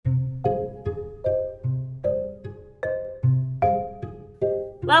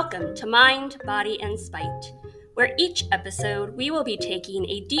Welcome to Mind, Body, and Spite, where each episode we will be taking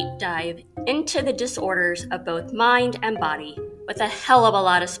a deep dive into the disorders of both mind and body, with a hell of a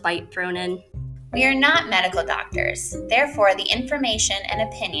lot of spite thrown in. We are not medical doctors. Therefore, the information and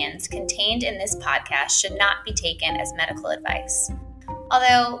opinions contained in this podcast should not be taken as medical advice.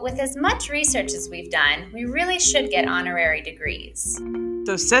 Although, with as much research as we've done, we really should get honorary degrees.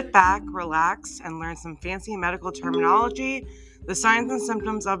 So sit back, relax, and learn some fancy medical terminology, the signs and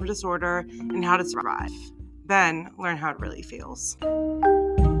symptoms of a disorder, and how to survive. Then, learn how it really feels.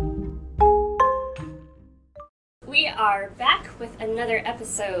 We are back with another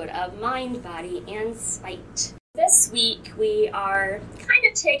episode of Mind, Body, and Spite. This week, we are kind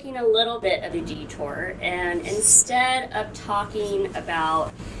of taking a little bit of a detour, and instead of talking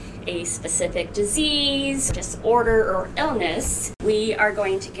about a specific disease, disorder, or illness, we are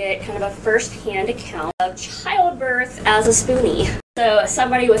going to get kind of a first-hand account of childbirth as a spoonie. So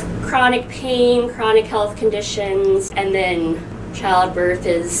somebody with chronic pain, chronic health conditions, and then childbirth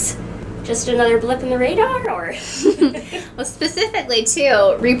is just another blip in the radar, or? Well, specifically,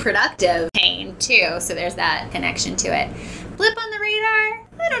 too, reproductive pain, too, so there's that connection to it. Blip on the radar?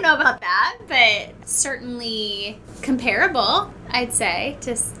 I don't know about that, but certainly comparable, I'd say,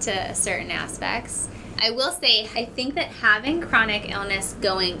 to certain aspects. I will say, I think that having chronic illness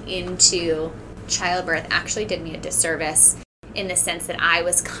going into childbirth actually did me a disservice in the sense that I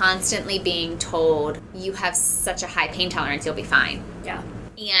was constantly being told, you have such a high pain tolerance, you'll be fine. Yeah.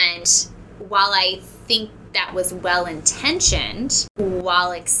 And while I think that was well-intentioned,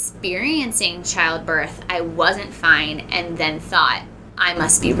 while experiencing childbirth, I wasn't fine and then thought, I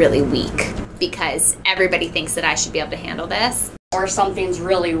must be really weak because everybody thinks that I should be able to handle this. Or something's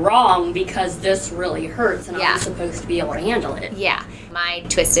really wrong because this really hurts and I'm supposed to be able to handle it. Yeah. My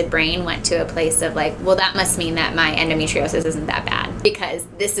twisted brain went to a place of like, well, that must mean that my endometriosis isn't that bad because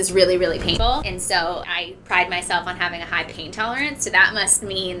this is really, really painful. And so I pride myself on having a high pain tolerance. So that must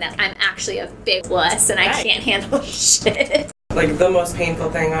mean that I'm actually a big wuss and I can't handle shit. Like the most painful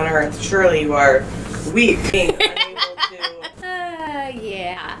thing on earth. Surely you are weak. Being unable to...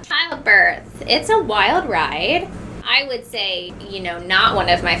 Yeah. Childbirth. It's a wild ride. I would say, not one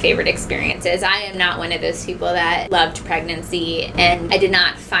of my favorite experiences. I am not one of those people that loved pregnancy, and I did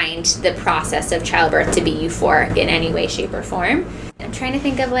not find the process of childbirth to be euphoric in any way, shape, or form. I'm trying to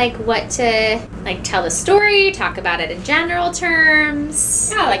think of, what to, tell the story, talk about it in general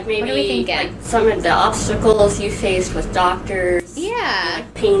terms. Yeah, maybe, what are we thinking? Some of the obstacles you faced with doctors. Yeah.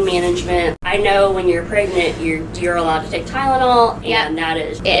 Pain management. I know when you're pregnant, you're allowed to take Tylenol, and that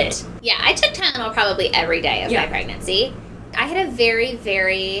is it. Yeah, I took Tylenol probably every day of my pregnancy. I had a very,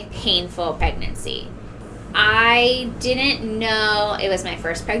 very painful pregnancy. I didn't know, it was my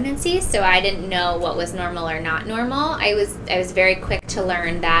first pregnancy, so I didn't know what was normal or not normal. I was very quick to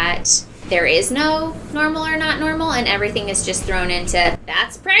learn that there is no normal or not normal, and everything is just thrown into,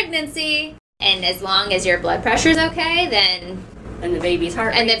 that's pregnancy. And as long as your blood pressure's okay, then... And the baby's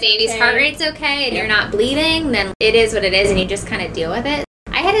heart rate's okay, and you're not bleeding, then it is what it is, and you just kind of deal with it.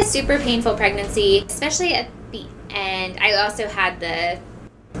 I had a super painful pregnancy, especially at the end. I also had the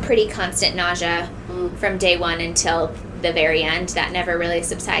pretty constant nausea from day one until the very end. That never really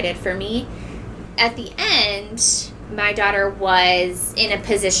subsided for me. At the end, my daughter was in a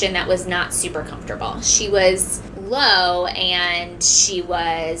position that was not super comfortable. She was low and she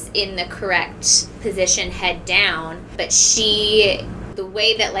was in the correct position, head down, but the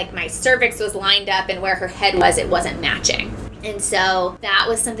way that my cervix was lined up and where her head was, it wasn't matching. And so that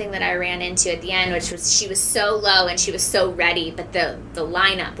was something that I ran into at the end, which was she was so low and she was so ready, but the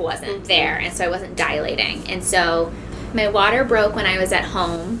lineup wasn't there, and so I wasn't dilating. And so my water broke when I was at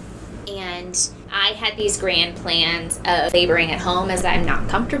home, and I had these grand plans of laboring at home as I'm not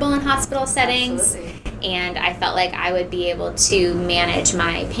comfortable in hospital settings. Absolutely. And I felt like I would be able to manage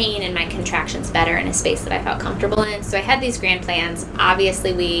my pain and my contractions better in a space that I felt comfortable in. So I had these grand plans.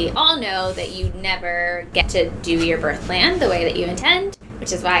 Obviously, we all know that you never get to do your birth plan the way that you intend,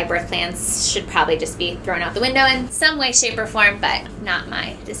 which is why birth plans should probably just be thrown out the window in some way, shape, or form, but not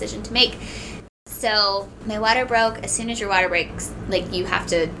my decision to make. So my water broke. As soon as your water breaks, you have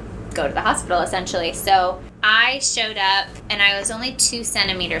to go to the hospital, essentially. So I showed up, and I was only 2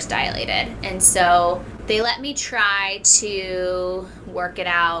 centimeters dilated. And so they let me try to work it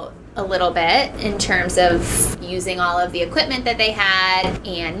out a little bit in terms of using all of the equipment that they had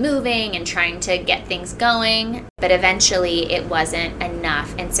and moving and trying to get things going. But eventually it wasn't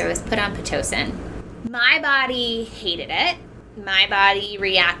enough. And so I was put on Pitocin. My body hated it. My body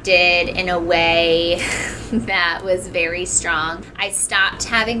reacted in a way that was very strong. I stopped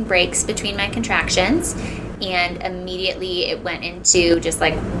having breaks between my contractions. and immediately it went into just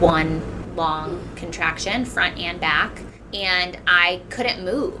like one long contraction, front and back, and I couldn't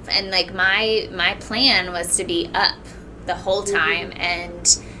move. And like my plan was to be up the whole time,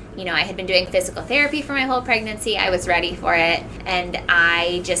 and you know, I had been doing physical therapy for my whole pregnancy. I was ready for it, and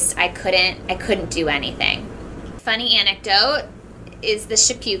I couldn't do anything. Funny anecdote is the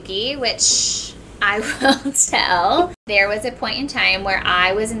tpukee, which I will tell. There was a point in time where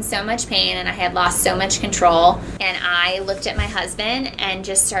I was in so much pain and I had lost so much control, and I looked at my husband and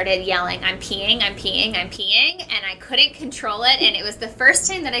just started yelling, I'm peeing, I'm peeing, I'm peeing, and I couldn't control it, and it was the first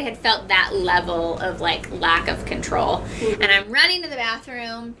time that I had felt that level of like lack of control. And I'm running to the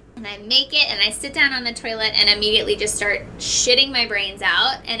bathroom, and I make it, and I sit down on the toilet and immediately just start shitting my brains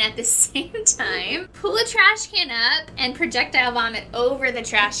out, and at the same time pull a trash can up and projectile vomit over the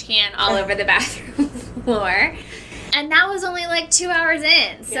trash can all over the bathroom floor. And that was only like 2 hours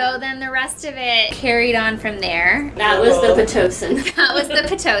in. So then the rest of it carried on from there. That was the Pitocin. That was the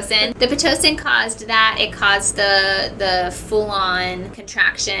Pitocin. The Pitocin caused that. It caused the full-on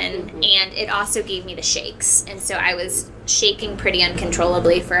contraction, and it also gave me the shakes. And so I was shaking pretty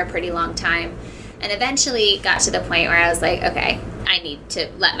uncontrollably for a pretty long time. And eventually got to the point where I was like, okay, I need to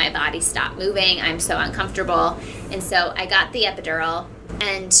let my body stop moving. I'm so uncomfortable. And so I got the epidural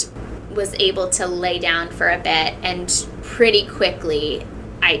and was able to lay down for a bit, and pretty quickly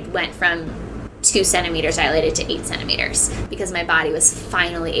I went from 2 centimeters dilated to 8 centimeters because my body was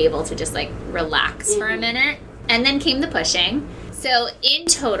finally able to just like relax for a minute. And then came the pushing. So in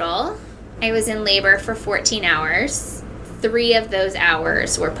total, I was in labor for 14 hours. 3 of those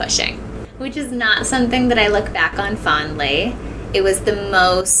hours were pushing, which is not something that I look back on fondly. It was the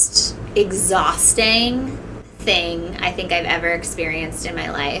most exhausting thing I think I've ever experienced in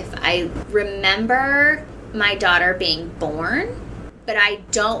my life. I remember my daughter being born, but I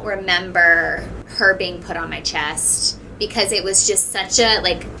don't remember her being put on my chest because it was just such a,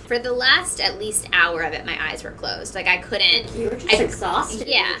 like, for the last at least hour of it, my eyes were closed. Like, I couldn't. You were just exhausted.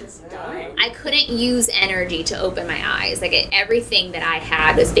 Yeah. You were just done. I couldn't use energy to open my eyes. Like, everything that I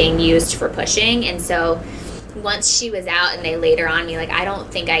had was being used for pushing, and so once she was out and they laid her on me, like, I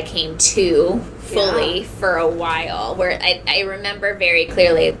don't think I came to fully for a while, where I remember very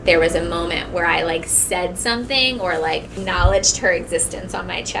clearly there was a moment where I like said something or like acknowledged her existence on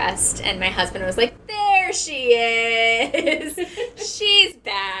my chest, and my husband was like, there she is. She's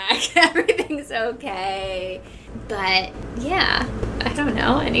back. Everything's okay. But yeah, I don't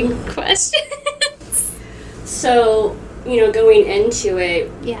know. Any questions? So, you know, going into it,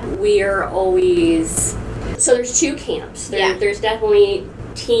 Yeah. we are always... So there's 2 camps. Yeah. There's definitely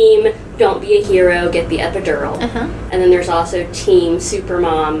team, don't be a hero, get the epidural. And then there's also team,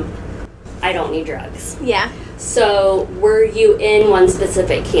 supermom, I don't need drugs. Yeah. So were you in one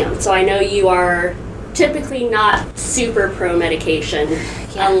specific camp? So I know you are typically not super pro medication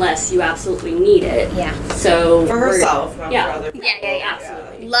unless you absolutely need it. Yeah. So For herself, not for yeah. other people. Yeah.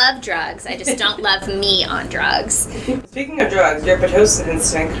 Absolutely. Love drugs. I just don't love me on drugs. Speaking of drugs, your Pitocin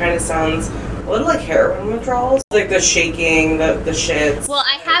incident kind of sounds a little like heroin withdrawals. Like the shaking, the shits. Well,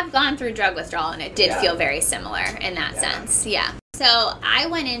 I have gone through drug withdrawal, and it did feel very similar in that sense. Yeah. So I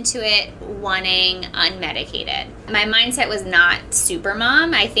went into it wanting unmedicated. My mindset was not super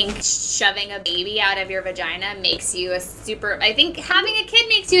mom. I think shoving a baby out of your vagina makes you a super... I think having a kid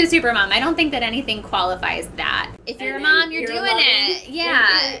makes you a super mom. I don't think that anything qualifies that. If you're a mom, you're doing it.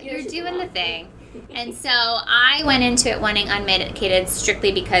 Yeah, you're doing the thing. And so I went into it wanting unmedicated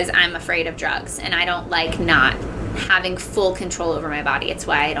strictly because I'm afraid of drugs, and I don't like not having full control over my body. It's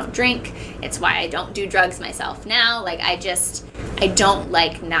why I don't drink. It's why I don't do drugs myself now. Like, I don't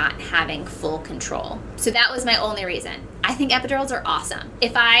like not having full control. So that was my only reason. I think epidurals are awesome.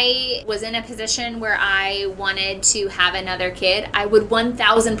 If I was in a position where I wanted to have another kid, I would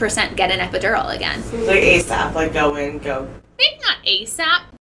 1000% get an epidural again. Like ASAP, like go in, go. Maybe not ASAP.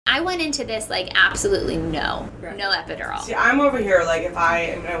 I went into this like absolutely no epidural. See, I'm over here like if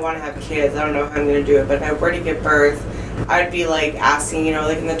I want to have kids, I don't know how I'm going to do it, but if I were to give birth, I'd be like asking, you know,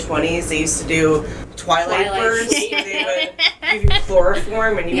 like in the 20s, they used to do twilight births where they would give you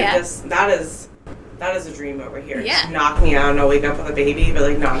chloroform and you would just, that is a dream over here. Yeah. Just knock me out and I'll wake up with a baby, but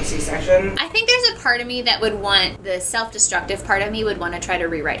like not a C-section. I think there's a part of me that would want, the self-destructive part of me would want to try to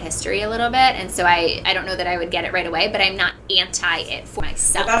rewrite history a little bit, and so I don't know that I would get it right away, but I'm not anti it for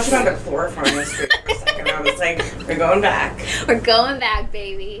myself. I thought you meant the chloroform history for a second. I was like, we're going back. We're going back,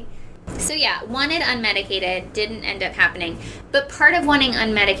 baby. So yeah, wanted unmedicated, didn't end up happening, but part of wanting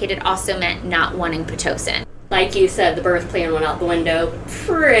unmedicated also meant not wanting Pitocin. Like you said, the birth plan went out the window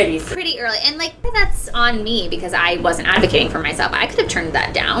pretty early. And like, that's on me because I wasn't advocating for myself. I could have turned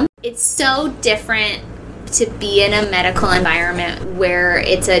that down. It's so different to be in a medical environment where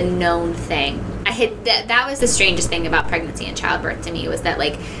it's a known thing. That was the strangest thing about pregnancy and childbirth to me, was that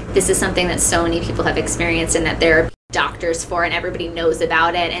like this is something that so many people have experienced and that there are doctors for and everybody knows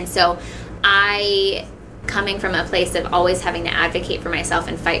about it. And so I, coming from a place of always having to advocate for myself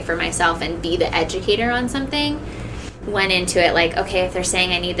and fight for myself and be the educator on something, went into it like, okay, if they're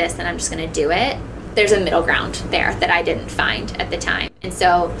saying I need this, then I'm just going to do it. There's a middle ground there that I didn't find at the time. And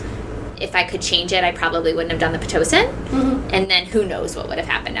so if I could change it, I probably wouldn't have done the Pitocin. Mm-hmm. And then who knows what would have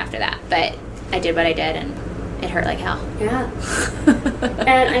happened after that. But I did what I did, and it hurt like hell. Yeah.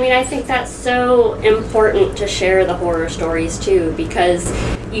 And I mean, I think that's so important to share the horror stories too, because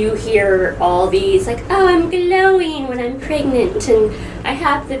you hear all these like, oh, I'm glowing when I'm pregnant and I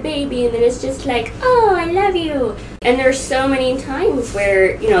have the baby, and then it's just like, oh, I love you. And there's so many times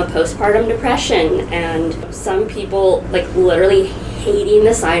where, you know, postpartum depression and some people like literally hating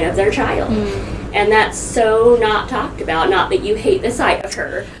the sight of their child. And that's so not talked about. Not that you hate the sight of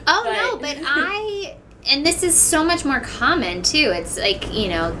her. Oh, no, but and this is so much more common, too. It's like, you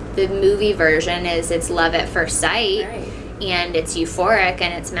know, the movie version is it's love at first sight. Right. And it's euphoric,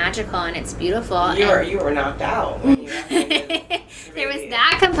 and it's magical, and it's beautiful. You were knocked out when you There was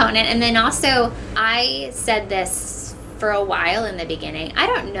that component. And then also, I said this for a while in the beginning. I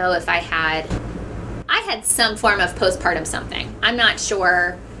don't know if I had some form of postpartum something. I'm not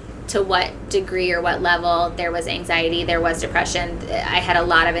sure to what degree or what level. There was anxiety, there was depression. I had a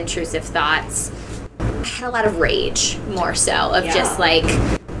lot of intrusive thoughts. I had a lot of rage, more so, of just like,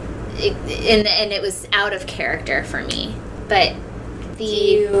 and it was out of character for me. But do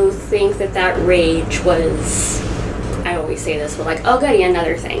you think that rage was, I always say this, but like, oh goody,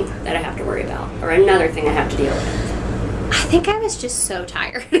 another thing that I have to worry about, or another thing I have to deal with? I think I was just so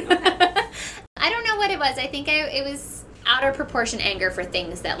tired. I don't know what it was. I think it was out of proportion anger for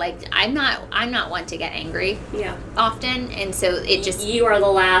things that, like, I'm not one to get angry often, and so it just, you are the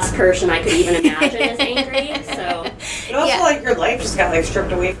last person I could even imagine is angry. So but also like your life just got like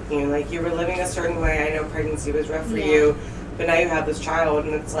stripped away from you. Like you were living a certain way. I know pregnancy was rough for you, but now you have this child,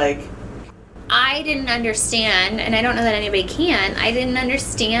 and it's like, I didn't understand, and I don't know that anybody can, I didn't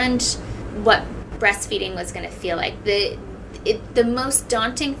understand what breastfeeding was going to feel like. The most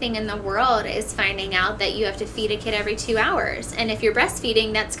daunting thing in the world is finding out that you have to feed a kid every 2 hours. And if you're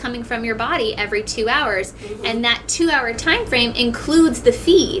breastfeeding, that's coming from your body every 2 hours. Mm-hmm. And that 2-hour time frame includes the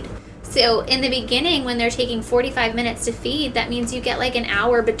feed. So in the beginning, when they're taking 45 minutes to feed, that means you get like an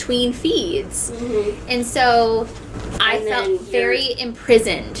hour between feeds. Mm-hmm. And so I felt very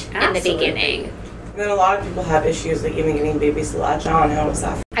imprisoned in the beginning. And then a lot of people have issues like even getting babies to latch on. How was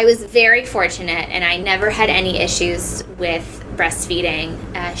that? I was very fortunate, and I never had any issues with breastfeeding.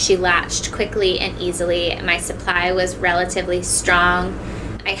 She latched quickly and easily. My supply was relatively strong.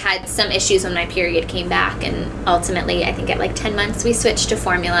 I had some issues when my period came back, and ultimately, I think at like 10 months, we switched to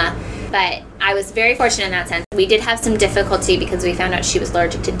formula. But I was very fortunate in that sense. We did have some difficulty because we found out she was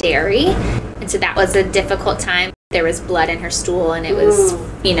allergic to dairy, and so that was a difficult time. There was blood in her stool, and it was,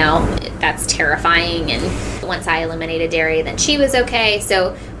 you know, that's terrifying. And once I eliminated dairy, then she was okay.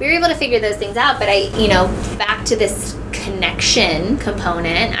 So we were able to figure those things out. But back to this connection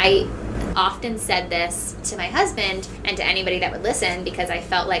component, I often said this to my husband and to anybody that would listen, because I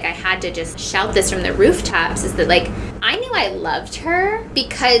felt like I had to just shout this from the rooftops, is that like, I knew I loved her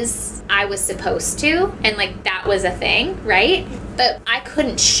because I was supposed to, and like that was a thing, right? But I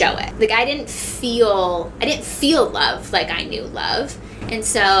couldn't show it. Like I didn't feel love like I knew love. And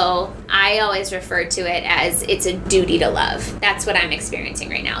so I always referred to it as it's a duty to love. That's what I'm experiencing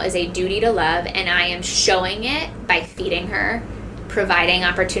right now, is a duty to love, and I am showing it by feeding her, providing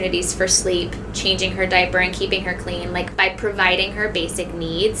opportunities for sleep, changing her diaper and keeping her clean, like by providing her basic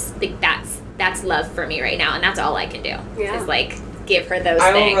needs. Like that's love for me right now, and that's all I can do. Is like give her those things.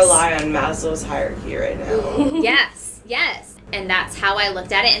 I will rely on Maslow's hierarchy right now. Yes. And that's how I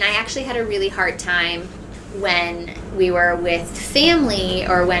looked at it. And I actually had a really hard time when we were with family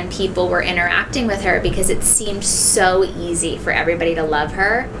or when people were interacting with her, because it seemed so easy for everybody to love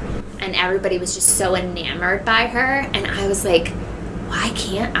her, and everybody was just so enamored by her, and I was like, why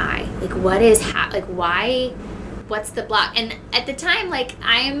can't I? Like, what is what's the block? And at the time, like,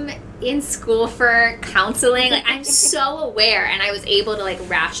 I'm in school for counseling, like I'm so aware, and I was able to like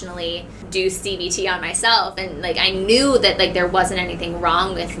rationally do CBT on myself, and like I knew that like there wasn't anything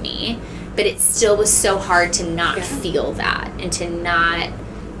wrong with me, but it still was so hard to not feel that and to not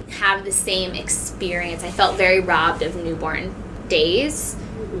have the same experience. I felt very robbed of newborn days.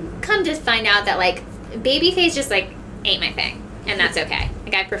 Come to find out that like baby phase just like ain't my thing, and that's okay.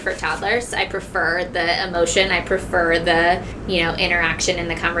 Like I prefer toddlers. I prefer the emotion. I prefer the, interaction and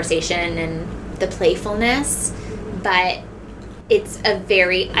the conversation, and the playfulness, but it's a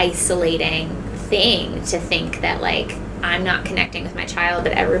very isolating thing to think that, like, I'm not connecting with my child,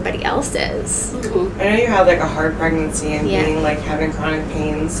 but everybody else is. Mm-hmm. I know you had, like, a hard pregnancy and being, like, having chronic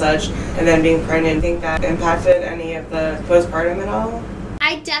pain and such, and then being pregnant. I think that impacted any of the postpartum at all?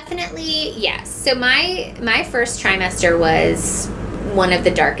 I definitely, yes. So my first trimester was one of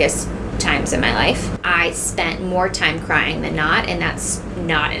the darkest times in my life. I spent more time crying than not, and that's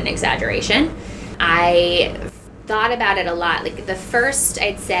not an exaggeration. I thought about it a lot. Like, the first,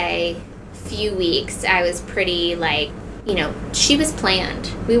 I'd say, few weeks, I was pretty, like, you know, she was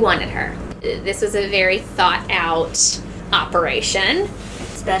planned. We wanted her. This was a very thought out operation.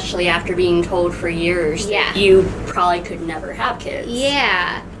 Especially after being told for years that you probably could never have kids.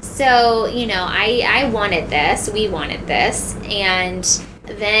 Yeah. So, you know, I wanted this. We wanted this. And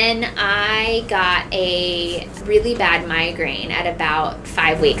then I got a really bad migraine at about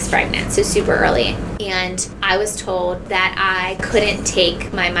 5 weeks pregnant, so super early. And I was told that I couldn't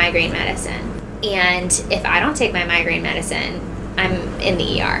take my migraine medicine. And if I don't take my migraine medicine, I'm in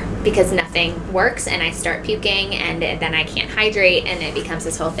the ER because nothing works and I start puking and then I can't hydrate and it becomes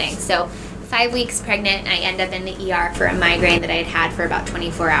this whole thing. So 5 weeks pregnant, I end up in the ER for a migraine that I had had for about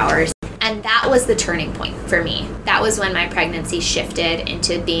 24 hours. And that was the turning point for me. That was when my pregnancy shifted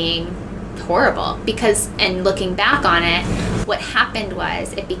into being horrible because, and looking back on it, what happened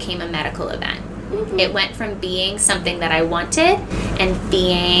was it became a medical event. Mm-hmm. It went from being something that I wanted and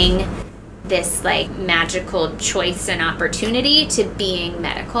being this, like, magical choice and opportunity to being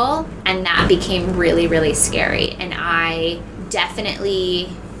medical, and that became really, really scary. And I definitely,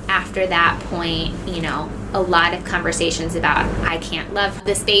 after that point, you know, a lot of conversations about, I can't love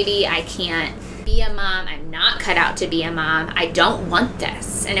this baby, I can't be a mom, I'm not cut out to be a mom, I don't want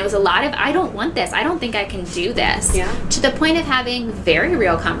this. And it was a lot of, I don't want this, I don't think I can do this. Yeah. To the point of having very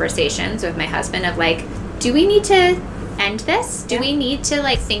real conversations with my husband of, like, do we need to end this? Do we need to,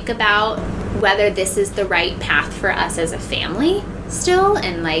 like, think about whether this is the right path for us as a family still?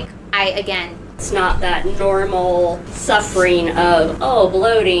 And, like, it's not that normal suffering of,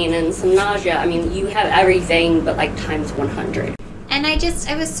 bloating and some nausea. I mean, you have everything, but, like, times 100. And I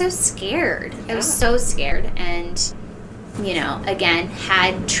was so scared. I was so scared. And, you know, again,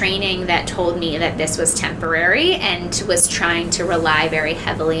 had training that told me that this was temporary and was trying to rely very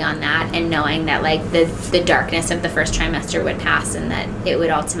heavily on that and knowing that, like, the darkness of the first trimester would pass and that it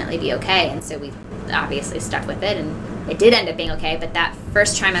would ultimately be okay. And so we obviously stuck with it, and it did end up being okay. But that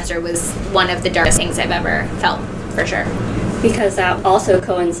first trimester was one of the darkest things I've ever felt, for sure. Because that also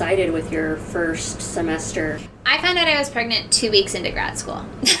coincided with your first semester. I found out I was pregnant 2 weeks into grad school.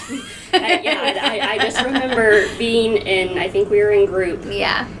 I just remember being in, I think we were in group.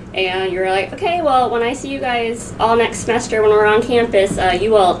 Yeah. And you were like, okay, well, when I see you guys all next semester when we're on campus,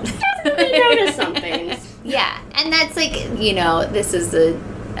 you will definitely notice something. Yeah, and that's, like, you know, this is a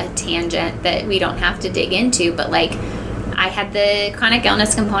tangent that we don't have to dig into, but, like, I had the chronic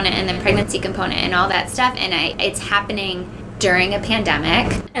illness component and the pregnancy component and all that stuff, and it's happening during a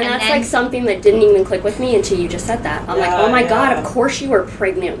pandemic. And that's, like, something that didn't even click with me until you just said that. I'm like, oh my God, of course you were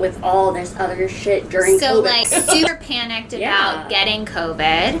pregnant with all this other shit during COVID. So, like, super panicked about getting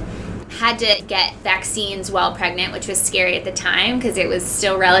COVID. Had to get vaccines while pregnant, which was scary at the time because it was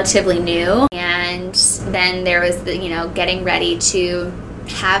still relatively new. And then there was the, you know, getting ready to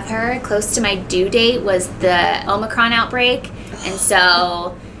have her. Close to my due date was the Omicron outbreak. And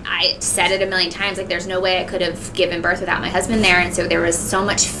so I said it a million times, like, there's no way I could have given birth without my husband there. And so there was so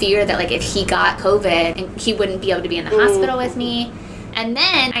much fear that, like, if he got COVID, and he wouldn't be able to be in the hospital with me. And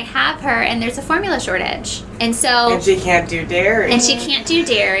then I have her, and there's a formula shortage. And so... And she can't do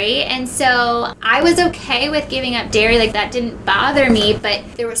dairy. And so I was okay with giving up dairy. Like, that didn't bother me, but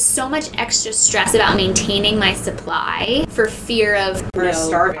there was so much extra stress about maintaining my supply for fear of...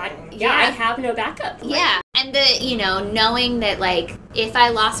 starving. I have no backup. Yeah. And knowing that, like, if I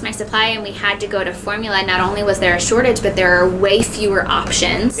lost my supply and we had to go to formula, not only was there a shortage, but there are way fewer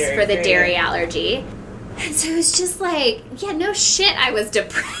options for the dairy allergy. And so it was just like, yeah, no shit, I was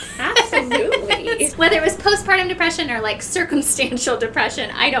depressed. Absolutely. Whether it was postpartum depression or, like, circumstantial depression,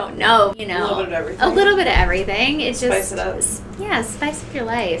 I don't know, you know. A little bit of everything. A little bit of everything. It's just... Spice it up. Yeah, spice up your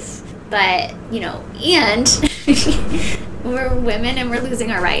life. But, you know, and we're women and we're losing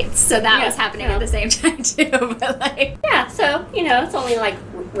our rights. So that was happening at the same time, too. But, like... Yeah, so, you know, it's only like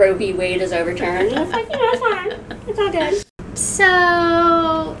Roe v. Wade is overturned. It's like, you know, it's fine. It's all good.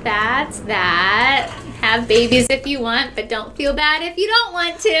 So, that's that. have babies if you want, but don't feel bad if you don't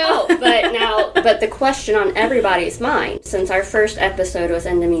want to. Oh, but the question on everybody's mind, since our first episode was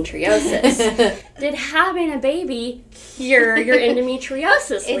endometriosis, did having a baby cure your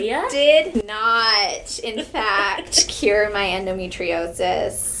endometriosis, Leah? It did not, in fact, cure my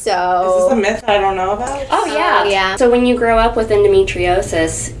endometriosis. So is this a myth that I don't know about? Oh, yeah. Yeah. So when you grow up with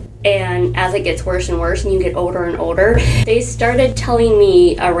endometriosis, and as it gets worse and worse and you get older and older, they started telling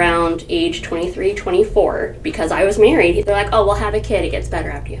me around age 23, 24, because I was married. They're like, oh, we'll have a kid. It gets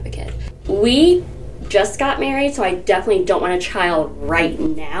better after you have a kid. We just got married, so I definitely don't want a child right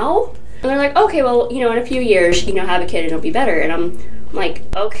now. And they're like, okay, well, in a few years, have a kid and it'll be better. And I'm like,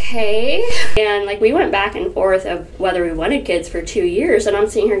 okay. And we went back and forth of whether we wanted kids for 2 years. And I'm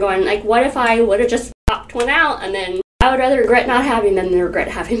sitting here going, what if I would have just popped one out, and then I would rather regret not having them than regret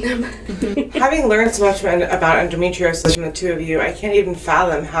having them. Having learned so much about endometriosis from the two of you, I can't even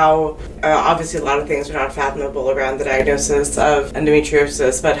fathom how, obviously a lot of things are not fathomable around the diagnosis of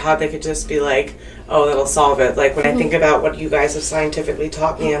endometriosis, but how they could just be like, oh, that'll solve it. When I think about what you guys have scientifically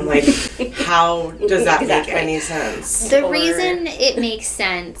taught me, I'm like, how does that make any sense? The reason it makes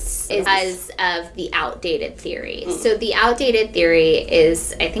sense is because of the outdated theory. So the outdated theory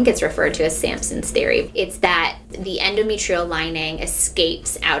is, I think it's referred to as Sampson's theory. It's that the endometrial lining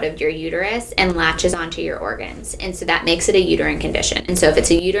escapes out of your uterus and latches onto your organs. And so that makes it a uterine condition. And so if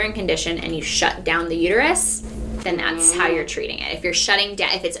it's a uterine condition and you shut down the uterus, then that's how you're treating it. If you're shutting down,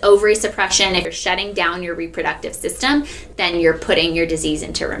 if it's ovary suppression, if you're shutting down your reproductive system, then you're putting your disease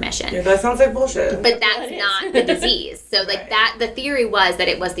into remission. Yeah, that sounds like bullshit. But that's not the disease. So that the theory was that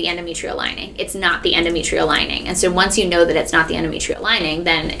it was the endometrial lining. It's not the endometrial lining. And so once you know that it's not the endometrial lining,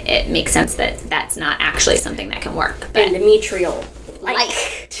 then it makes sense that that's not actually something that can work. But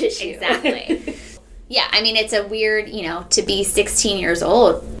Endometrial-like tissue. Exactly. Yeah, I mean, it's a weird, to be 16 years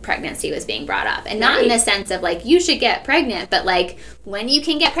old, pregnancy was being brought up. And not in the sense of, you should get pregnant, but, when you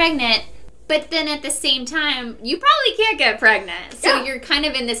can get pregnant, but then at the same time, you probably can't get pregnant. So you're kind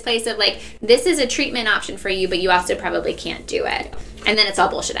of in this place of, this is a treatment option for you, but you also probably can't do it. And then it's all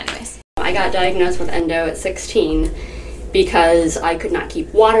bullshit anyways. I got diagnosed with endo at 16 because I could not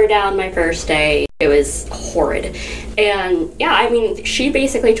keep water down my first day. It was horrid. And she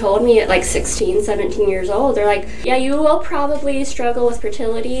basically told me at 16, 17 years old, they're like, yeah, you will probably struggle with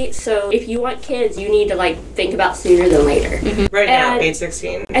fertility. So if you want kids, you need to think about sooner than later. Mm-hmm. Right now, age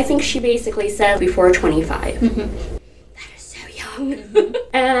 16. I think she basically said before 25. Mm-hmm. That is so young. Mm-hmm.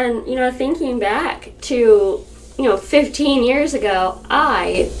 And, thinking back to 15 years ago,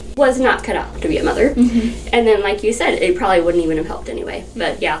 I was not cut out to be a mother. Mm-hmm. And then, like you said, it probably wouldn't even have helped anyway.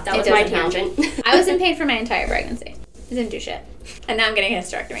 But yeah, that was my tangent. I was in pain for my entire pregnancy. I didn't do shit. And now I'm getting a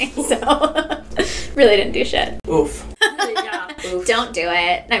hysterectomy, so really didn't do shit. Oof. Yeah. Oof. Don't do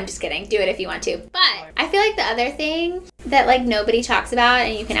it. I'm just kidding. Do it if you want to. But I feel like the other thing that nobody talks about,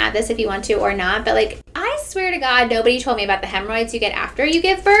 and you can add this if you want to or not, but I swear to God, nobody told me about the hemorrhoids you get after you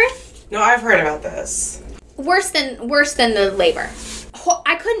give birth. No, I've heard about this. Worse than the labor.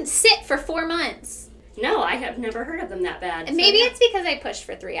 I couldn't sit for 4 months. No, I have never heard of them that bad. So maybe it's because I pushed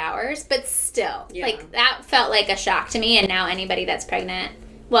for 3 hours, but still, that felt like a shock to me. And now anybody that's pregnant,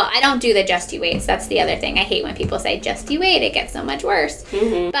 well, I don't do the just you wait. So that's the other thing. I hate when people say just you wait. It gets so much worse.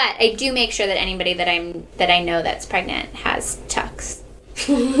 Mm-hmm. But I do make sure that anybody that I know that's pregnant has tucks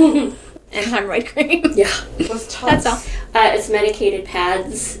and hemorrhoid cream. Yeah, what's tucks? That's all. It's medicated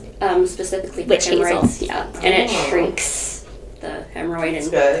pads, specifically for witch hemorrhoids. hazel. Yeah, and it shrinks the hemorrhoid, and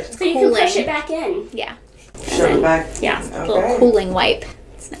good. so you can push it back in. Yeah. Shove it back. Yeah. Okay. A little cooling wipe.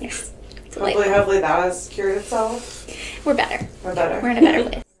 It's nice. Hopefully that has cured itself. We're better. We're better. We're in a better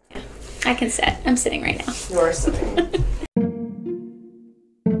place. Yeah. I can sit. I'm sitting right now. You are sitting.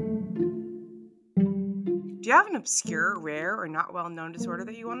 Do you have an obscure, rare, or not well-known disorder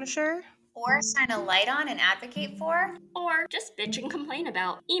that you want to share? Or shine a light on and advocate for? Or just bitch and complain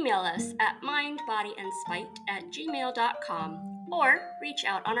about. Email us at mindbodyandspite@gmail.com or reach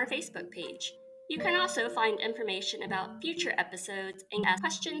out on our Facebook page. You can also find information about future episodes and ask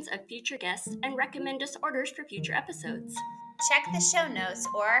questions of future guests and recommend disorders for future episodes. Check the show notes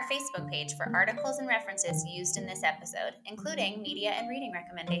or our Facebook page for articles and references used in this episode, including media and reading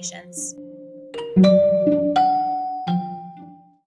recommendations.